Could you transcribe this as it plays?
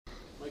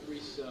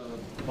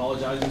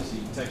apologizes. He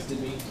texted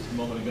me just a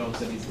moment ago and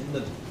said he's in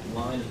the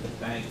line at the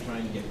bank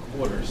trying to get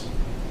quarters.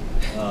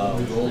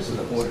 Rolls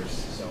of quarters.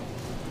 So.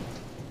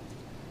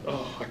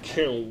 Oh, I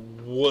can't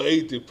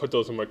wait to put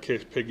those in my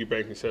kids' piggy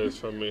banking sets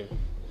from me.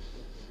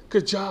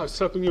 Good job,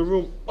 slept in your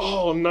room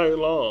all night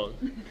long.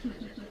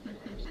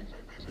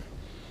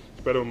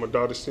 It's better when my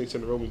daughter sneaks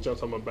in the room and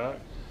jumps on my back.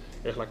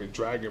 It's like a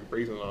dragon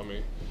breathing on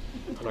me.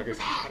 I'm like, it's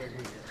hot in here.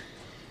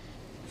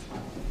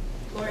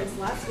 Lawrence,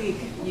 last week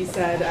you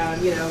said,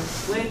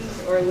 win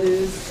or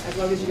lose, as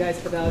long as you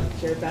guys put out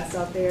your best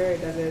out there,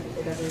 it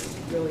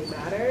doesn't really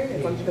matter,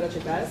 as long as you put out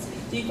your best.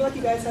 Do you feel like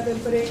you guys have been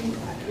putting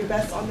your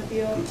best on the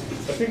field?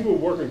 I think we're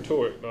working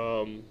to it.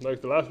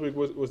 Like the last week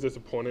was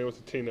disappointing. It was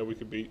a team that we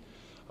could beat.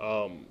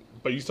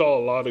 But you saw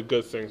a lot of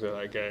good things in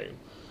that game.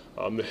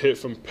 The hit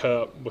from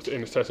Pep with the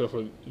interception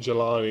from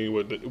Jelani,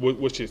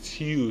 which is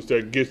huge,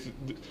 that gets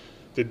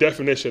the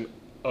definition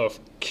of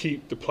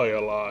keep the play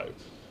alive.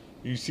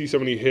 You see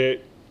somebody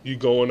hit, you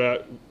go on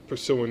that,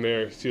 pursuing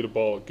there, see the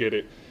ball, get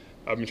it.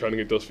 I've been trying to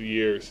get those for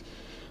years.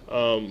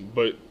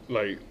 But,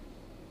 like,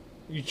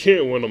 you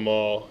can't win them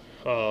all.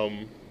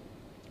 And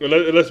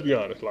let's be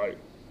honest, like,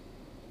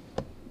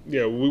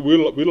 yeah,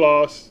 we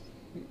lost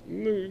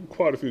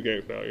quite a few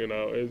games now, you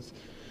know.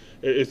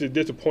 It's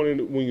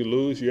disappointing when you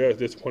lose. Yeah, it's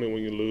disappointing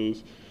when you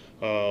lose.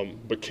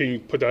 But can you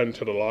put that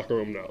into the locker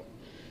room? No.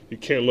 You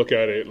can't look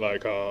at it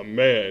like, oh,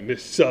 man,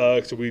 this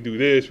sucks. We do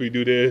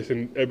this,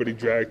 and everybody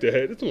dragged their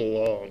head. It's a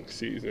long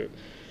season.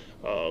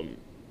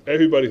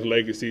 Everybody's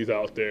legacy is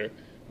out there.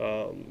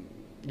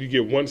 You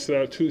get one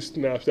snap, two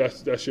snaps,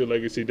 that's your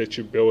legacy that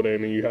you're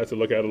building, and you have to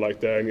look at it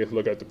like that, and you have to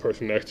look at the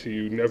person next to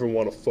you. You never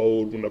want to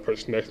fold when the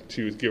person next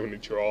to you is giving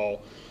it your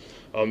all.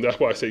 That's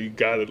why I say you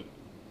got to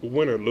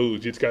win or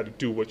lose. You just got to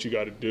do what you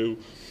got to do.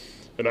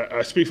 And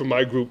I speak for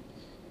my group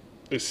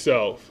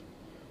itself.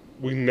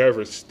 We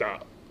never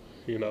stop.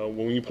 You know,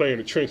 when you play in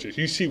the trenches,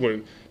 you see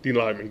when D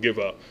linemen give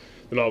up.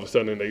 Then all of a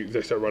sudden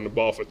they start running the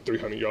ball for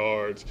 300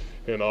 yards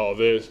and all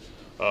this.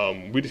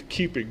 We just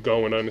keep it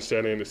going,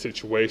 understanding the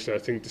situation. I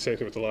think the same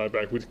thing with the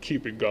linebacker. We just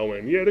keep it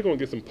going. Yeah, they're going to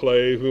get some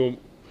plays.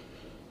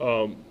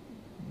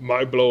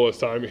 Might blow an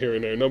assignment here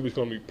and there. Nobody's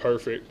going to be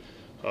perfect.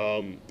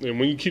 And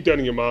when you keep that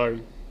in your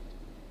mind,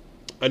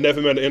 I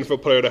never met an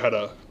NFL player that had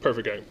a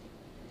perfect game,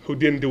 who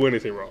didn't do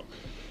anything wrong.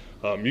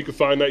 You can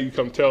find that. You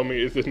come tell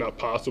me it's just not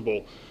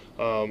possible.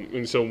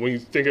 And so when you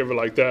think of it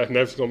like that,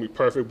 never going to be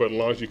perfect, but as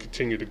long as you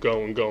continue to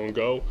go and go and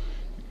go,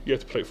 you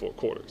have to play 4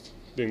 quarters.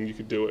 Then you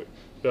can do it.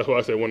 That's why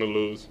I say win or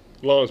lose.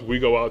 As long as we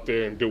go out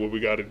there and do what we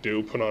got to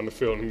do, put on the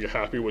field, and you're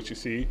happy with what you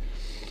see,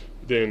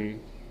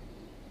 then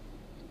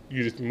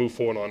you just move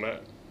forward on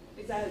that.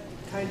 Is that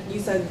you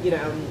said,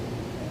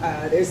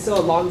 there's still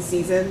a long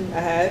season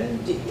ahead.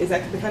 Is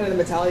that the kind of the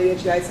mentality that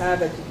you guys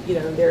have, that,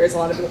 there is a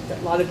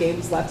lot of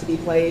games left to be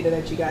played, and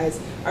that you guys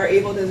are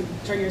able to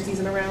turn your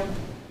season around?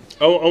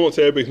 I won't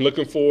say everybody's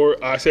looking for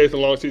it. I say it's a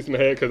long season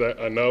ahead because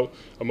I know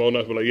I'm old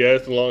enough to be like, yeah,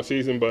 it's a long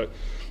season, but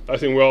I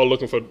think we're all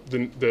looking for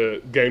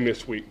the game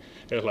this week.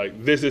 And it's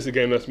like, this is the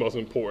game that's most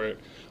important.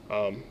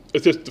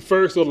 It's just the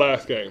first or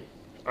last game.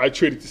 I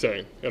treat it the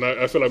same. And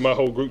I feel like my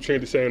whole group treats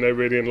it the same.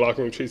 Everybody in the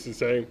locker room treats it the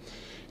same.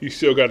 You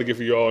still got to give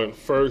it your all in the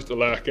first or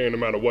last game, no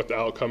matter what the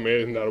outcome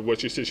is, no matter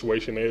what your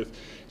situation is.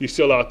 You're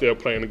still out there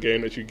playing the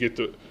game that you get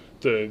to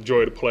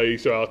enjoy the play.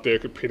 So out there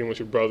competing with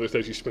your brothers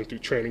that you spent through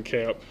training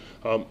camp,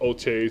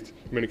 OTAs,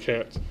 mini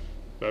camps.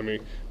 I mean,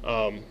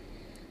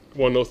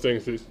 one of those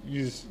things is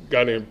you just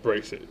got to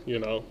embrace it, You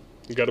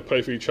got to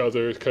play for each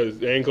other, because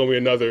there ain't going to be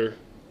another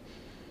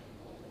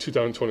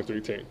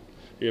 2023 team.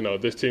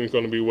 This team is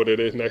going to be what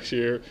it is next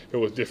year. It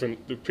was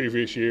different the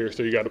previous year,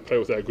 so you got to play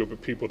with that group of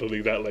people to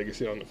leave that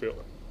legacy on the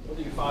field.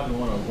 Whether you're 5-1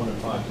 or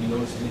 1-5, do you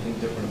notice anything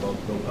different about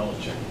Bill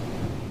Belichick?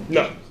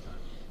 No,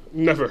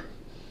 never.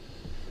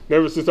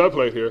 Never since I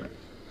played here.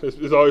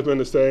 It's always been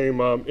the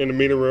same. In the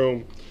meeting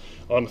room,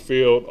 on the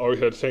field, always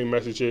had the same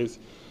messages.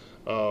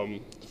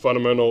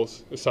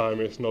 Fundamentals,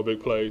 assignments, no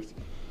big plays.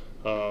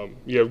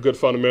 You have good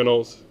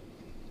fundamentals.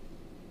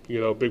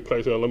 Big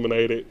plays are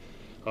eliminated.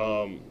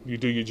 You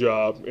do your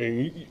job.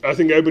 And I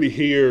think everybody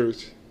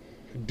hears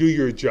do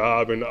your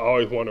job, and I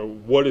always wonder,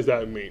 what does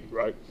that mean,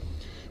 right?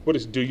 What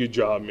does do your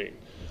job mean?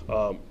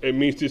 It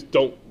means just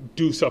don't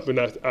do something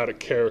that's out of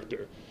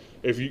character.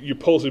 If you're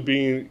supposed to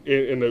be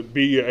in the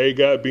be your A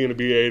gap, be in the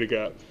be A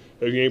gap.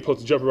 If you ain't supposed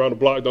to jump around the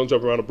block, don't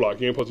jump around the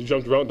block. You ain't supposed to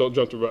jump the route, don't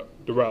jump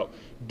the route.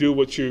 Do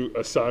what your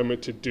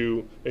assignment to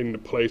do, and the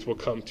place will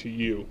come to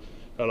you.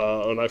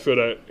 And I feel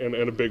that in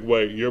a big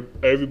way.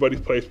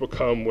 Everybody's place will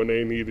come when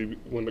they need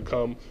to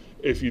come,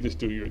 if you just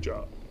do your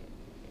job.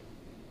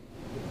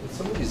 With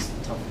some of these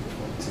tough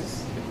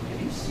performances,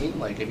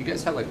 have you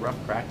guys had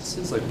rough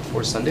practices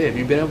before Sunday? Have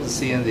you been able to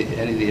see any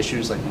of the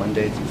issues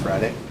Monday through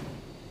Friday?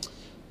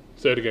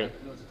 Say it again.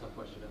 I know it's a tough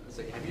question. It's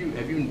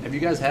have you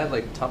guys had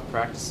tough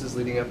practices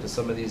leading up to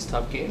some of these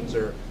tough games,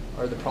 or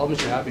are the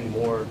problems you're having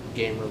more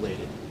game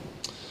related?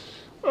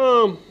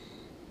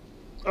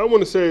 I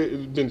want to say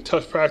it's been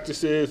tough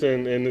practices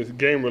and it's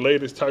game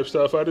related type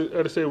stuff.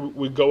 I'd say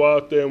we go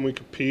out there and we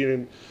compete,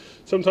 and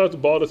sometimes the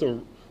ball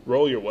doesn't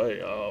roll your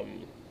way.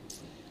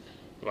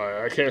 Like,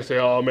 I can't say,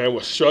 oh man,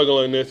 we're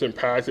struggling this in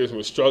practice,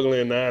 we're struggling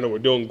in that, and we're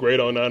doing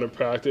great on that in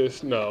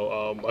practice.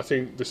 No, I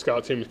think the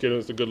scout team is giving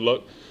us a good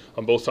look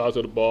on both sides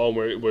of the ball,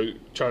 and we're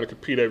trying to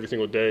compete every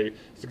single day.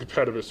 It's a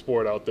competitive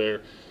sport out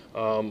there.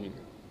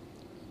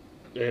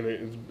 And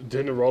it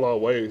didn't roll our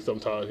way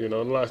sometimes. In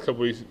the last couple of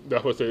weeks,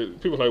 that's what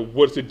people are like,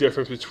 what's the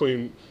difference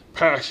between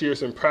past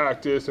years in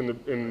practice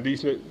and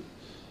these?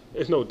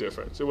 It's no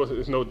difference.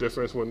 It's no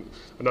difference when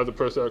another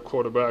person at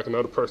quarterback,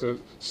 another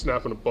person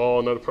snapping the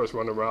ball, another person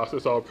running routes.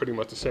 It's all pretty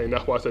much the same.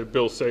 That's why I say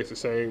Bill Sake's the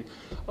same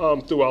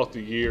throughout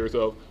the years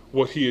of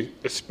what he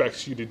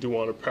expects you to do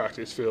on a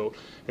practice field.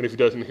 And if he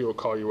doesn't, he'll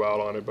call you out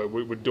on it. But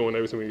we're doing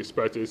everything we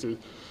expect.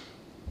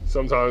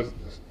 Sometimes,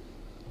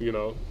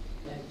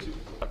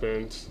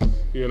 happens,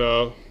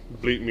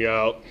 bleep me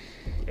out.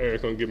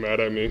 Aaron's gonna get mad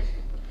at me.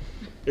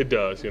 It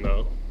does,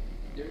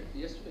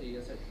 Yesterday, you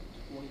guys had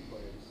 20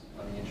 players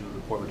on the injury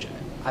report, which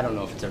I don't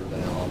know if it's ever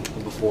been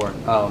before.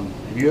 Have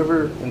you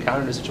ever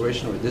encountered a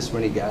situation where this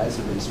many guys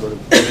have been sort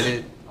of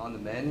limited on the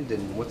mend,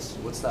 and what's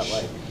that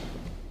like?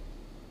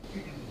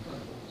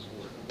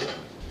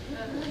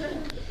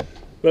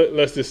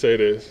 Let's just say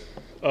this.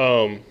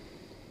 I'm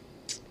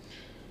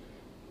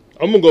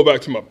gonna go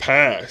back to my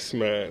past,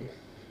 man.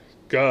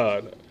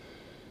 God,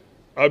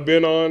 I've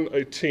been on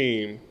a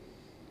team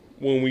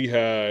when we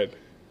had,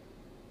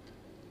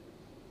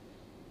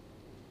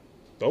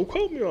 don't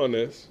quote me on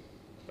this,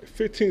 like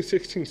 15,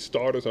 16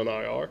 starters on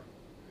IR.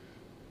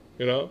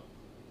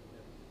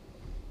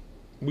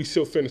 We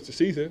still finished the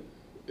season.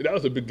 That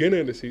was the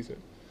beginning of the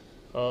season.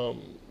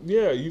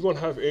 Yeah, you're gonna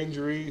have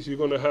injuries. You're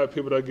gonna have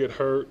people that get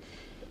hurt.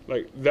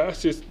 Like,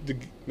 that's just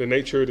the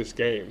nature of this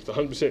game. It's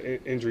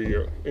 100%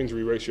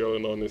 injury ratio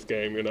on this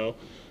game.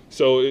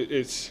 So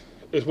it's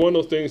one of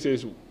those things.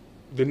 Is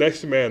the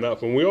next man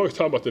up, and we always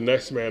talk about the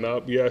next man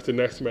up. Yeah, it's the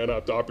next man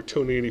up, the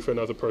opportunity for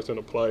another person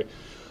to play.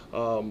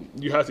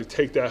 You have to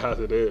take that as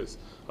it is.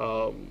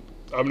 I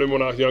remember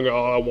when I was younger,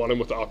 all I wanted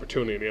was the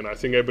opportunity, and I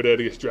think everybody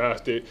that gets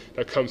drafted,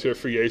 that comes here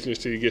free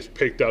agency, gets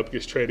picked up,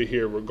 gets traded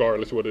here,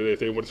 regardless of what it is,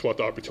 they just want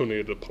the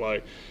opportunity to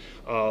play.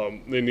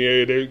 Then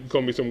there's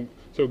going to be some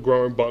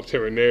growing bumps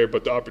here and there,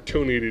 but the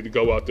opportunity to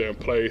go out there and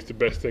play is the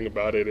best thing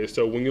about it.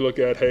 So when you look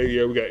at, hey,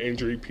 yeah, we got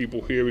injury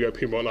people here, we got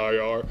people on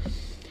IR,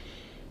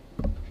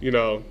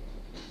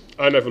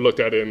 I never looked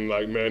at it and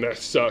like, man, that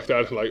sucks.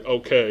 I was like,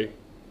 okay,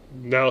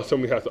 now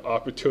somebody has the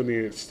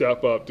opportunity to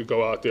step up to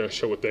go out there and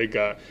show what they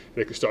got.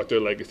 They can start their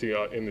legacy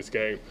in this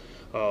game.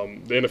 The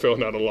NFL is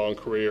not a long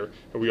career,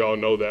 and we all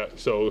know that.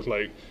 So it's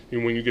like,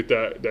 when you get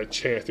that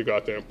chance to go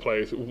out there and play,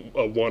 it's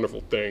a wonderful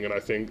thing. And I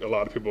think a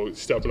lot of people are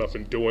stepping up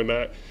and doing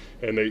that,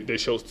 and they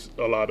show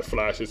a lot of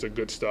flashes of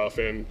good stuff,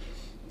 and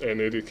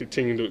they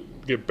continue to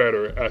get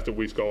better as the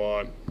weeks go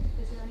on. Is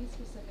there any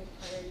specific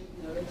player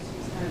you've noticed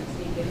who's kind of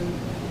taken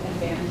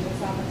advantage of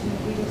this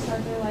opportunity to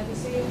start their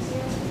legacy this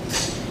year?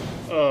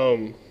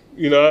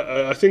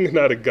 I think it's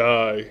not a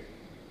guy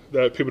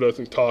that people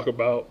doesn't talk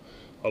about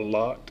a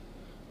lot.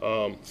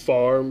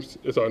 Farms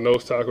is our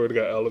nose tackle that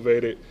got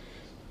elevated.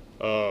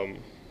 I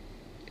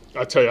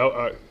tell you,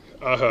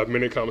 I have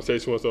many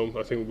conversations with him.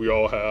 I think we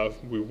all have.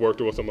 We've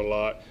worked with him a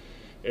lot.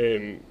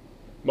 And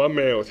my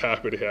man was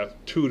happy to have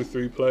 2 to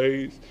 3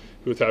 plays.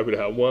 He was happy to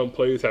have 1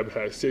 play. He was happy to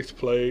have 6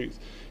 plays.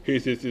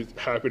 He's just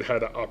happy to have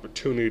the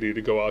opportunity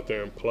to go out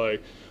there and play.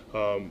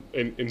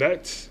 And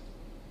that's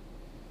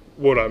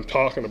what I'm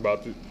talking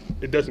about.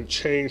 It doesn't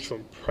change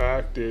from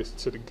practice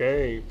to the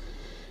game.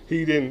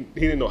 He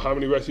didn't know how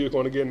many reps he was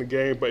going to get in the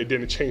game, but it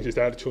didn't change his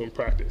attitude in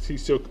practice. He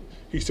still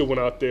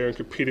went out there and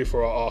competed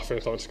for our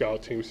offense on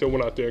scout team. He still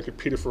went out there and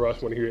competed for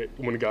us when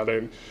he got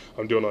in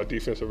doing our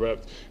defensive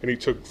reps. And he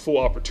took full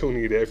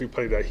opportunity to every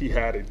play that he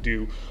had to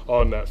do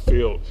on that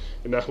field.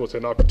 And that was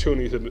an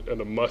opportunity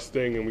and a must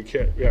thing. And we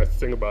have to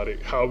think about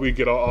it. How we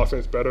get our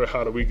offense better?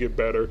 How do we get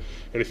better?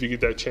 And if you get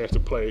that chance to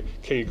play,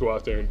 can you go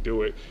out there and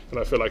do it? And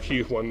I feel like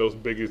he's one of those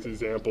biggest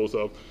examples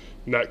of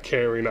not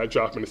caring, not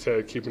dropping his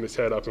head, keeping his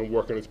head up, and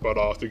working his butt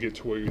off to get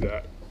to where he's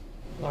at.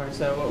 Lawrence,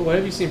 what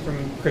have you seen from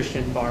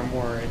Christian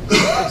Barmore, and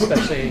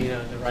especially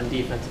the run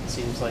defense? It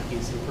seems like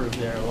he's improved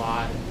there a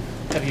lot.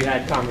 Have you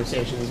had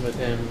conversations with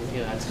him?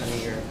 That's kind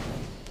of your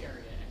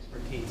area of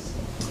expertise.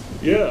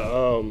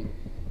 Yeah,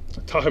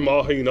 taught him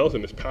all he knows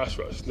in this pass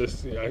rush.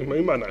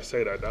 He might not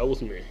say that. That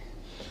was me,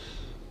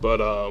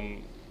 but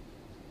I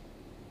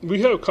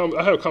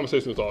have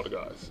conversations with all the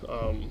guys.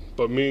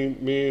 But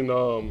me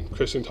and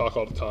Christian talk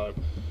all the time.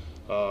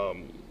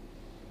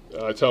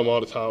 I tell him all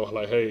the time,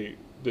 like, hey,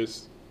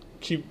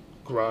 keep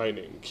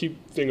grinding,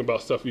 keep thinking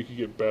about stuff you can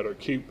get better,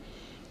 keep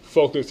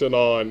focusing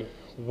on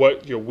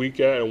what you're weak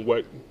at and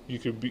what you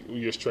could be,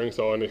 your strengths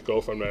are, and just go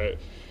from that.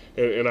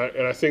 And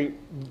I think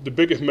the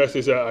biggest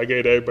message that I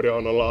gave to everybody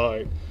on the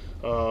line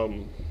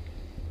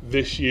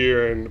this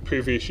year and the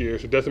previous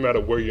years, it doesn't matter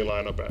where you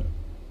line up at.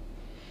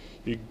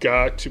 You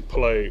got to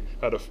play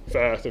at a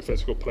fast and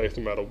physical pace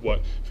no matter what.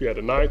 If you had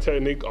a 9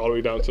 technique all the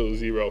way down to a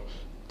 0,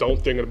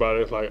 don't think about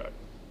it like,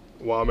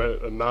 well, I'm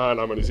at a 9,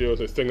 I'm at a 0.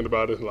 Just thinking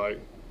about it like,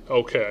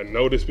 okay, I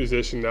know this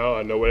position now.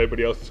 I know where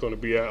everybody else is going to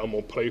be at. I'm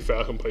going to play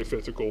fast and play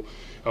physical.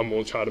 I'm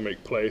going to try to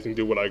make plays and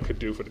do what I could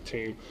do for the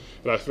team.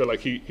 And I feel like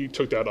he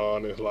took that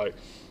on. It's like,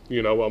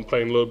 you know, I'm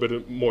playing a little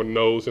bit more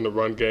nose in the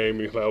run game.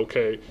 He's like,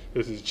 okay,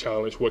 this is a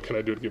challenge. What can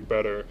I do to get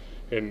better?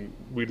 And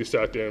we just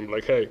sat there and be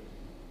like, hey,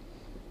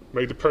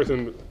 make the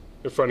person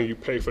in front of you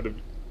pay for the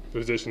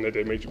position that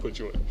they made you put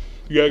you in.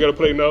 You got to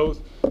play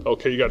nose?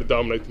 Okay, you got to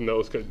dominate the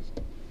nose because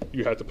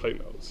you had to play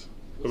nose.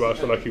 But I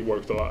feel like he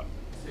worked a lot.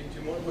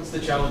 What's the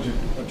challenge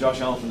of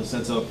Josh Allen from the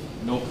sense of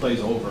no plays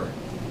over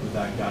with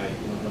that guy?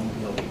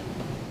 He'll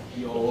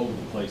be all over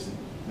the place and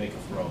make a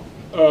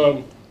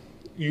throw.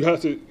 You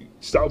have to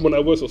stop when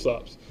that whistle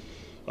stops.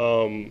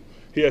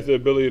 He has the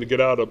ability to get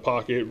out of the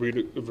pocket,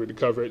 read the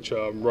coverage,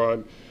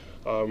 run.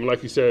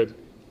 Like you said,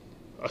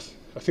 I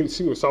think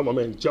we saw my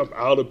man jump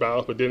out of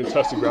bounds, but didn't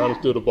touch the ground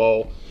and threw the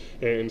ball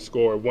and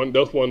score.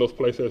 That's one of those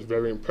plays that's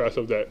very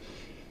impressive that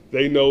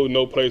they know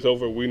no plays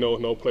over, we know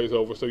no plays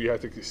over, so you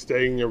have to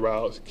stay in your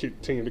routes,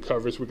 continue the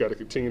coverage, we got to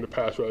continue the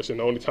pass rush, and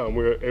the only time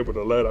we're able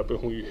to let up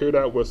is when you hear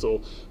that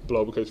whistle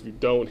blow, because if you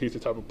don't, he's the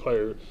type of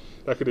player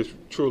that could just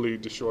truly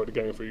destroy the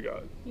game for you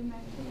guys. You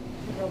mentioned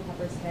the Bill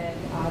Peppers hit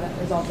that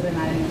resulted in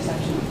that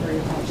interception for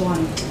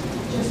Jelani.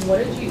 Just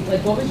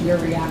what was your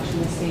reaction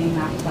to seeing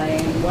that play,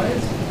 and what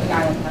is a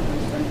guy like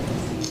Peppers bring to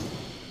this team?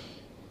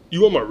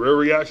 You want my real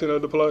reaction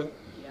of the play?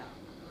 Yeah.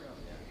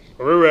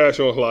 My real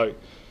reaction was like,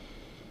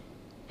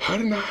 how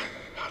did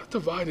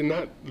Tavai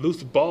not lose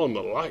the ball in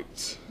the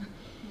lights?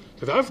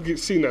 Because I've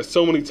seen that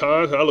so many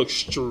times, and I look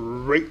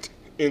straight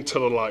into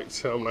the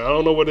lights. I'm like, I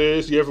don't know what it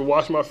is. You ever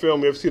watch my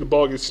film, you ever see the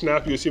ball get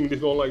snapped, you see me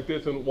just going like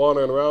this and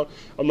wandering around?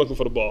 I'm looking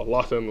for the ball,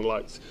 lost in the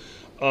lights.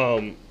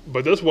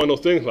 But that's one of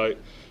those things, like,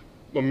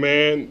 my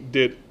man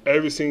did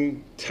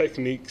everything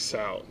technique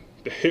sound.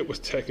 The hit was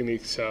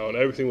technique sound.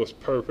 Everything was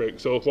perfect.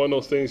 So it's one of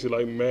those things you're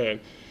like,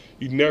 man,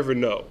 you never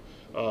know.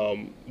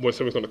 When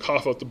somebody's going to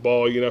cough up the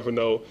ball, you never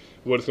know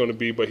what it's going to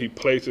be, but he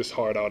plays his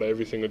heart out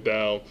every single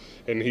down,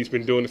 and he's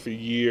been doing it for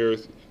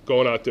years,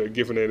 going out there,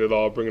 giving it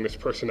all, bringing his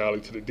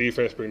personality to the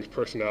defense, bringing his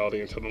personality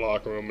into the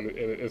locker room, and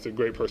it's a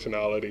great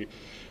personality.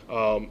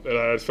 And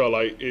I just felt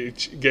like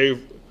it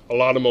gave a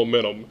lot of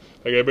momentum.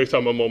 Like everybody's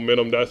talking about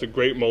momentum, that's a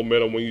great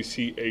momentum when you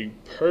see a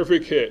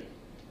perfect hit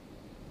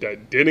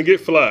that didn't get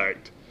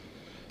flagged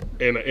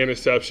and an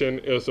interception.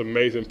 It was an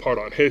amazing part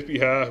on his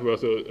behalf. It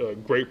was a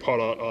great part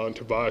on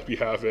Tavai's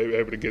behalf,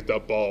 able to get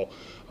that ball.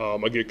 I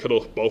give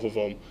kudos both of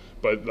them.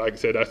 But like I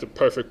said, that's a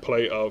perfect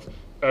play of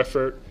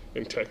effort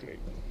and technique.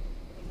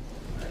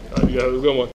 Yeah, it was a good one.